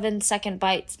 7-second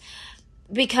bites,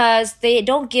 because they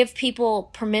don't give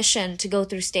people permission to go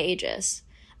through stages.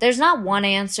 There's not one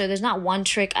answer. There's not one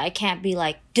trick. I can't be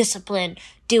like, discipline,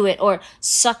 do it, or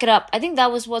suck it up. I think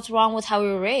that was what's wrong with how we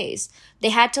were raised. They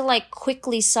had to like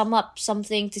quickly sum up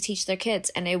something to teach their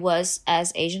kids. And it was,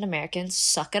 as Asian Americans,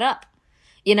 suck it up,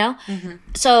 you know?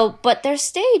 So, but there's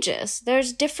stages.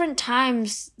 There's different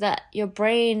times that your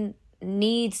brain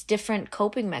needs different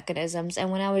coping mechanisms.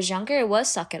 And when I was younger, it was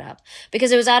suck it up,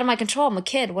 because it was out of my control. I'm a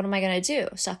kid. What am I going to do?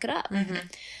 Suck it up.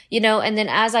 You know, and then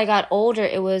as I got older,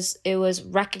 it was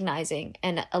recognizing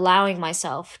and allowing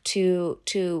myself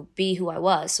to be who I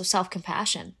was. So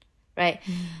self-compassion, right?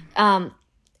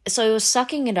 So it was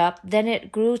sucking it up. Then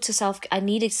it grew to I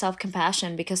needed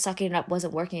self-compassion because sucking it up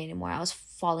wasn't working anymore. I was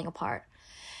falling apart.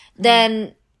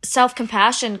 Then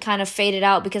self-compassion kind of faded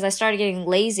out because I started getting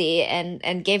lazy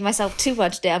and gave myself too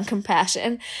much damn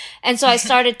compassion. And so I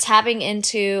started tapping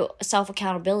into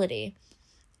self-accountability.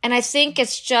 And I think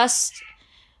it's just,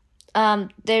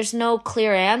 there's no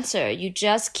clear answer. You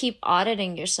just keep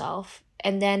auditing yourself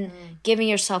and then giving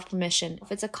yourself permission.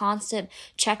 It's a constant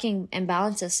checking and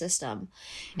balances system.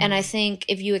 And I think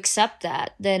if you accept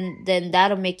that, then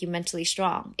that'll make you mentally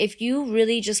strong. If you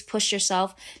really just push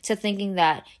yourself to thinking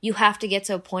that you have to get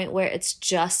to a point where it's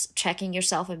just checking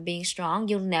yourself and being strong,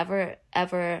 you'll never,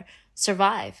 ever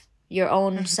survive your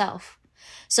own self.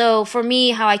 So for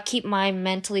me, how I keep my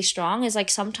mentally strong is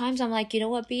like, sometimes I'm like, you know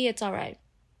what, B, it's all right.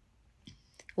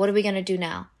 What are we going to do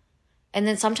now? And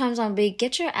then sometimes I'll be,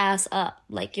 get your ass up,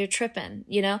 like you're tripping,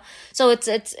 you know? So it's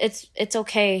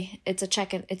okay. It's a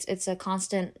check-in. It's a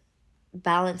constant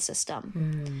balance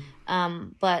system.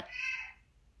 But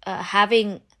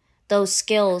having those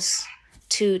skills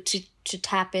to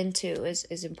tap into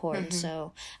is important.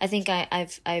 So I think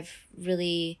I've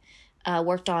really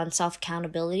worked on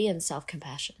self-accountability and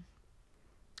self-compassion.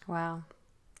 Wow.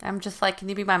 I'm just like, can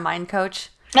you be my mind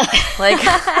coach? Like,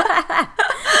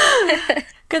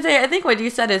 because I think what you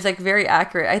said is like very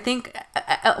accurate. I think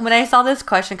when I saw this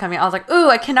question coming, I was like, ooh,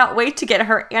 I cannot wait to get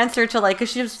her answer to like,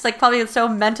 because she's like probably so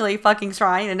mentally fucking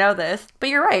strong to know this. But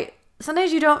you're right.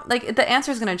 Sometimes you don't, like, the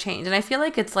answer is going to change. And I feel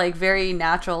like it's like very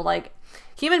natural. Like,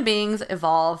 human beings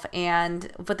evolve,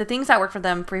 but the things that worked for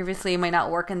them previously might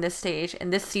not work in this stage,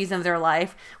 in this season of their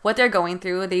life, what they're going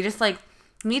through. They just like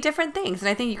need different things. And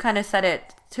I think you kind of said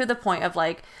it to the point of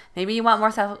like, maybe you want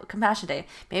more self-compassion today.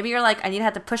 Maybe you're like, I need to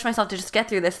have to push myself to just get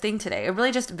through this thing today. It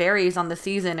really just varies on the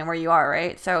season and where you are,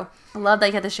 right? So I love that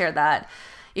you had to share that.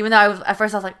 Even though at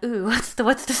first I was like, ooh, what's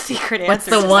the secret answer? What's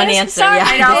the one answer? Sorry, Yeah,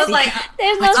 I know. I was like,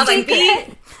 there's no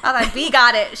secret. I was like, B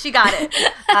got it. She got it.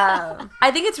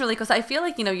 I think it's really cool. So I feel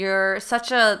like, you're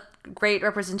such a great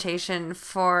representation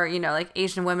for, like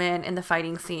Asian women in the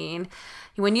fighting scene.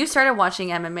 When you started watching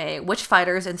MMA, which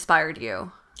fighters inspired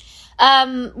you?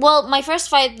 Well, my first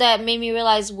fight that made me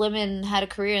realize women had a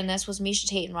career in this was Miesha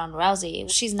Tate and Ronda Rousey.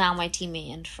 She's now my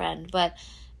teammate and friend. But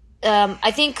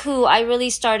I think who I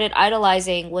really started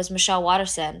idolizing was Michelle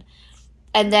Waterson.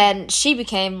 And then she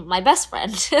became my best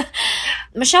friend.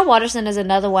 Michelle Waterson is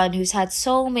another one who's had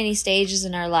so many stages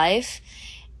in her life.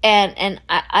 And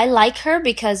I like her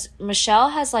because Michelle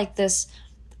has like this,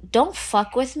 don't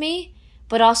fuck with me,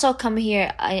 but also come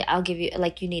here, I'll give you,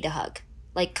 like, you need a hug.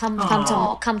 Like, come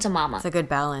to mama. It's a good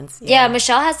balance. Yeah,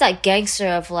 Michelle has that gangster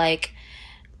of like,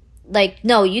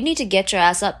 no, you need to get your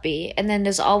ass up, B. And then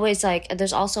there's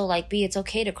also like, B, it's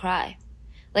okay to cry.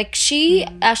 Like, she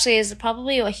actually is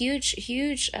probably a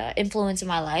huge influence in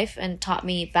my life and taught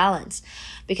me balance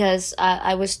because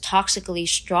I was toxically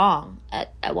strong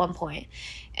at one point.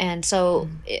 And so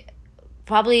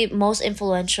probably most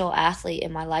influential athlete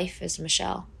in my life is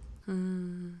Michelle.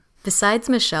 Besides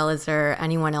Michelle, is there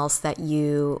anyone else that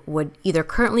you would either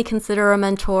currently consider a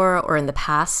mentor or in the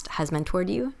past has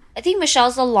mentored you? I think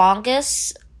Michelle's the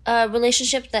longest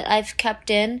relationship that I've kept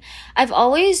in. I've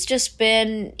always just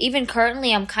been, even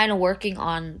currently, I'm kind of working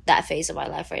on that phase of my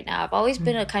life right now. I've always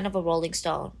been a kind of a rolling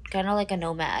stone, kind of like a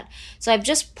nomad. So I've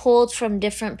just pulled from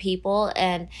different people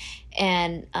and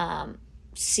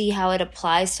see how it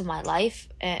applies to my life,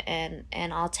 and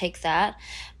I'll take that.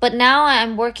 But now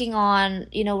I'm working on,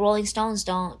 Rolling Stones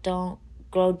don't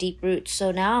grow deep roots.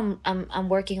 So now I'm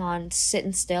working on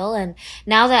sitting still. And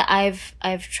now that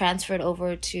I've transferred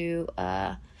over to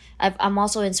I'm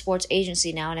also in sports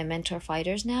agency now, and I mentor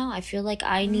fighters now. I feel like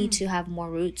I need to have more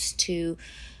roots to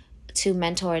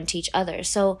mentor and teach others.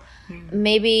 So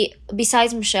maybe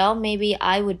besides Michelle, maybe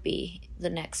I would be the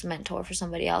next mentor for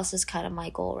somebody else is kind of my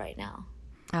goal right now.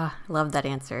 Oh, I love that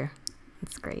answer.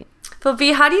 That's great. But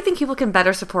V, how do you think people can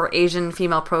better support Asian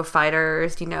female pro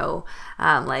fighters?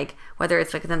 Like whether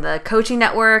it's like within the coaching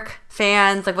network,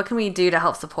 fans, like what can we do to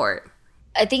help support?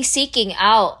 I think seeking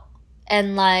out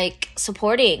and like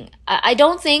supporting. I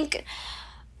don't think,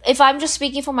 if I'm just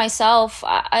speaking for myself,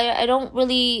 I don't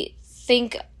really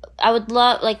think I would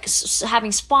love, like,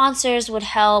 having sponsors would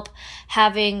help,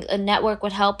 having a network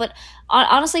would help. But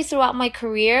honestly, throughout my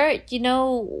career,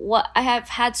 I have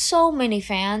had so many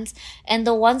fans, and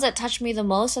the ones that touch me the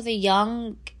most are the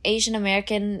young Asian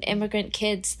American immigrant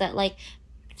kids that like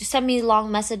send me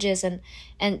long messages and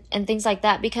things like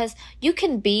that, because you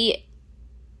can be,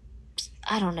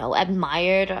 I don't know,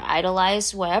 admired or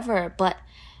idolized, whatever, but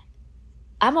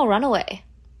I'm a runaway.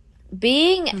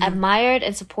 Being admired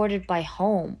and supported by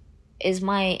home is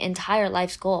my entire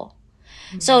life's goal.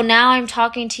 So now I'm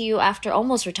talking to you after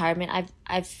almost retirement.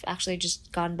 I've actually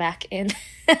just gone back in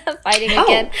fighting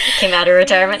again. Came out of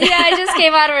retirement. Yeah, I just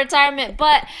came out of retirement.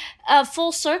 But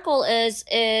full circle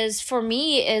is for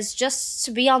me is just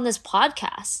to be on this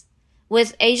podcast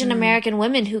with Asian American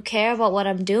women who care about what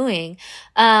I'm doing.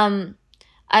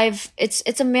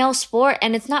 It's a male sport,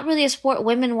 and it's not really a sport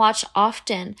women watch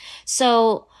often.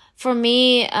 So for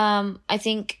me, I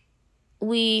think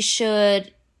we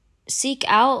should seek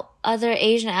out other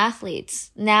Asian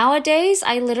athletes. Nowadays,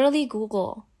 I literally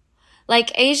Google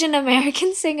like Asian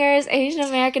American singers, Asian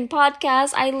American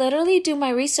podcasts. I literally do my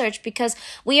research because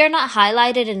we are not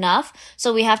highlighted enough.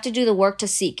 So we have to do the work to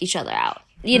seek each other out.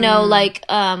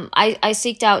 I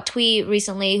seeked out Twee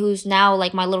recently, who's now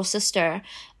like my little sister.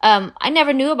 I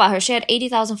never knew about her. She had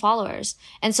 80,000 followers.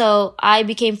 And so I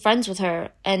became friends with her,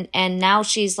 and now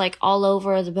she's like all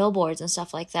over the billboards and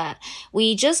stuff like that.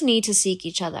 We just need to seek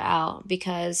each other out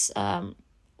because,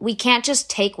 we can't just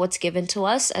take what's given to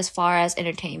us as far as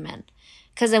entertainment.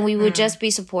 Because then we would just be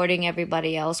supporting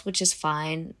everybody else, which is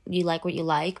fine. You like what you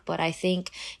like. But I think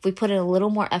if we put in a little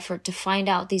more effort to find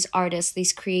out these artists,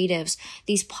 these creatives,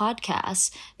 these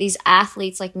podcasts, these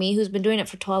athletes like me, who's been doing it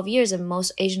for 12 years, and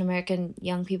most Asian American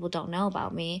young people don't know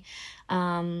about me.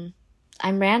 I'm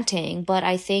ranting, but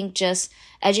I think just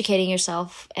educating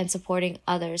yourself and supporting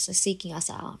others and seeking us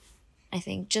out. I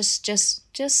think just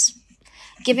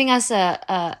giving us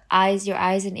your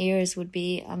eyes and ears would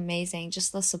be amazing.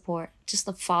 Just the support, just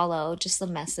the follow, just the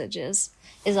messages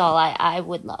is all I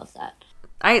would love that.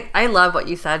 I love what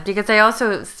you said, because I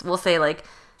also will say, like,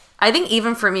 I think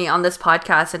even for me on this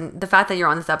podcast and the fact that you're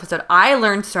on this episode, I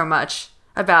learned so much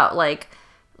about like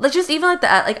just even like the,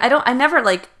 like,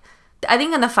 I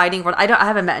think in the fighting world, I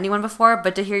haven't met anyone before,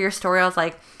 but to hear your story, I was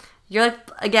like, you're like,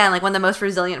 again, like one of the most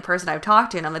resilient person I've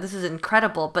talked to. And I'm like, this is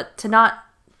incredible. But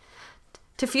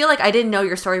to feel like I didn't know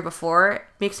your story before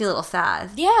makes me a little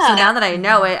sad. Yeah. So now that I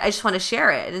know it, I just want to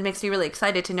share it. It makes me really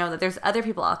excited to know that there's other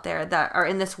people out there that are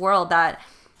in this world that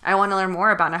I want to learn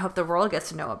more about, and I hope the world gets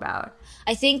to know about.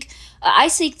 I think I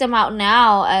seek them out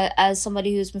now as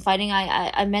somebody who's been fighting.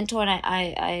 I mentor and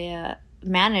I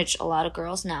manage a lot of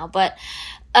girls now. But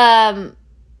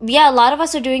yeah, a lot of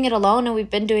us are doing it alone, and we've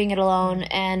been doing it alone.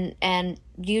 And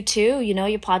you too, you know,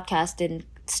 your podcast didn't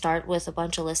start with a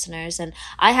bunch of listeners, and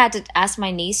I had to ask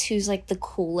my niece, who's like the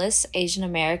coolest Asian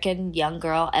American young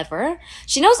girl ever.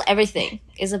 She knows everything.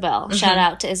 Isabel, shout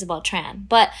out to Isabel Tran.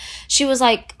 But she was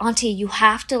like, Auntie, you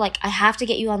have to, like, I have to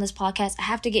get you on this podcast. I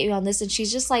have to get you on this. And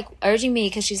she's just like urging me,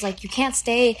 because she's like, you can't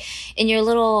stay in your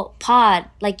little pod.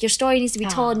 Like, your story needs to be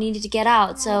told, needed to get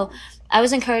out. So I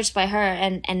was encouraged by her,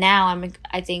 and now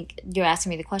I think you're asking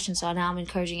me the question, so now I'm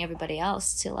encouraging everybody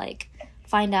else to like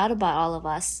find out about all of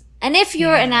us. And if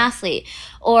you're an athlete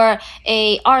or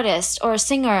a artist or a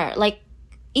singer, like,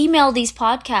 email these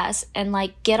podcasts and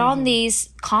like get on these,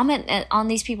 comment on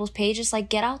these people's pages, like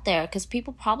get out there, because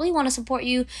people probably want to support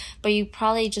you, but you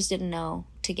probably just didn't know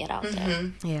to get out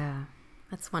there. Yeah.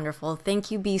 That's wonderful. Thank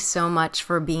you, B, so much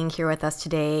for being here with us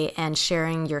today and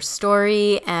sharing your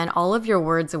story and all of your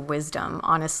words of wisdom.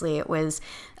 Honestly, it was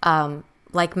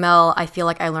like Mel, I feel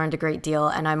like I learned a great deal,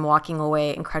 and I'm walking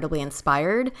away incredibly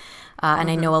inspired.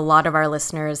 And I know a lot of our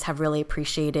listeners have really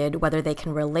appreciated, whether they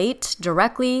can relate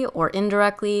directly or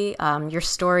indirectly. Your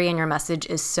story and your message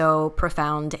is so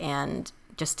profound and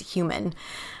just human.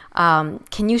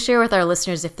 Can you share with our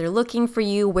listeners, if they're looking for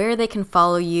you, where they can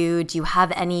follow you? Do you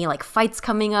have any like fights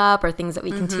coming up or things that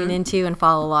we can tune into and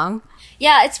follow along?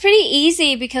 Yeah, it's pretty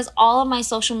easy because all of my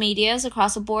social medias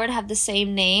across the board have the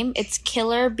same name. It's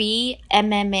Killer Bee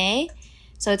MMA.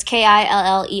 So it's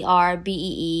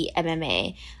KILLERBEE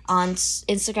MMA on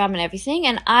Instagram and everything.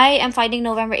 And I am fighting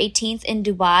November 18th in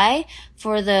Dubai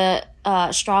for the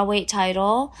strawweight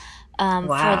title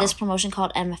for this promotion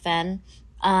called MFN.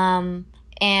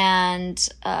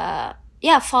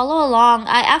 Yeah, follow along.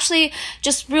 I actually,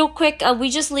 just real quick, we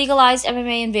just legalized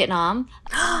MMA in Vietnam.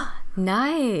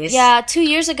 Nice. Yeah, 2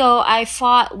 years ago,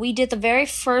 we did the very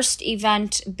first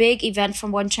big event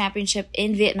from One Championship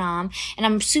in Vietnam, and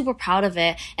I'm super proud of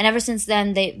it. And ever since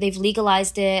then, they've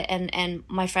legalized it, and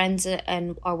my friends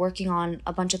are working on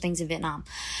a bunch of things in Vietnam.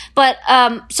 But,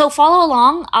 so follow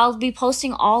along. I'll be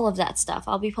posting all of that stuff.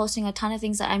 I'll be posting a ton of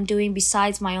things that I'm doing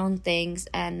besides my own things,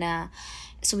 and,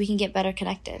 so we can get better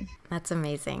connected. That's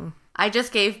amazing. I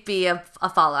just gave B a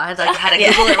follow. I had to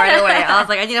Google it right away. I was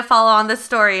like, I need to follow on this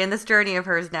story and this journey of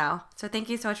hers now. So thank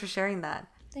you so much for sharing that.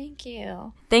 Thank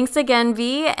you. Thanks again,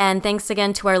 V, and thanks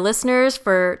again to our listeners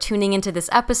for tuning into this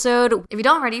episode. If you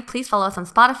don't already, please follow us on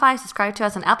Spotify, subscribe to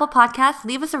us on Apple Podcasts,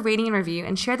 leave us a rating and review,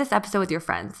 and share this episode with your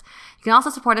friends. You can also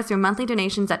support us through monthly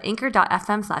donations at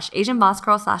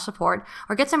anchor.fm/AsianBossGirl/support,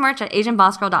 or get some merch at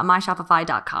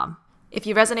asianbossgirl.myshopify.com. If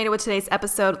you resonated with today's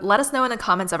episode, let us know in the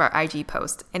comments of our IG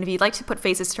post. And if you'd like to put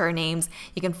faces to our names,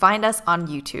 you can find us on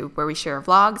YouTube, where we share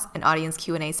vlogs, an audience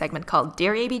Q&A segment called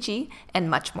Dear ABG, and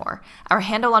much more. Our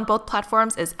handle on both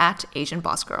platforms is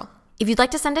 @AsianBossGirl. If you'd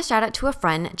like to send a shout out to a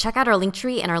friend, check out our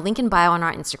Linktree and our link in bio on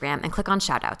our Instagram and click on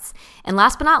shoutouts. And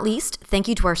last but not least, thank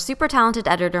you to our super talented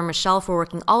editor, Michelle, for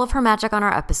working all of her magic on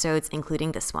our episodes,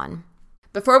 including this one.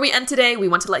 Before we end today, we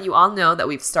want to let you all know that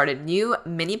we've started new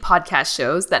mini podcast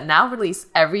shows that now release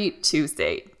every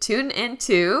Tuesday. Tune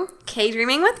into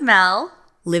K-Dreaming with Mel,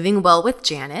 Living Well with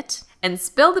Janet, and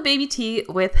Spill the Baby Tea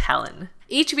with Helen.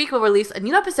 Each week we'll release a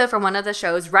new episode from one of the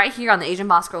shows right here on the Asian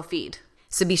Boss Girl feed.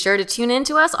 So be sure to tune in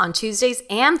to us on Tuesdays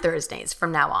and Thursdays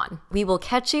from now on. We will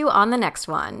catch you on the next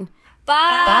one.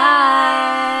 Bye.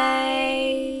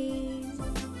 Bye.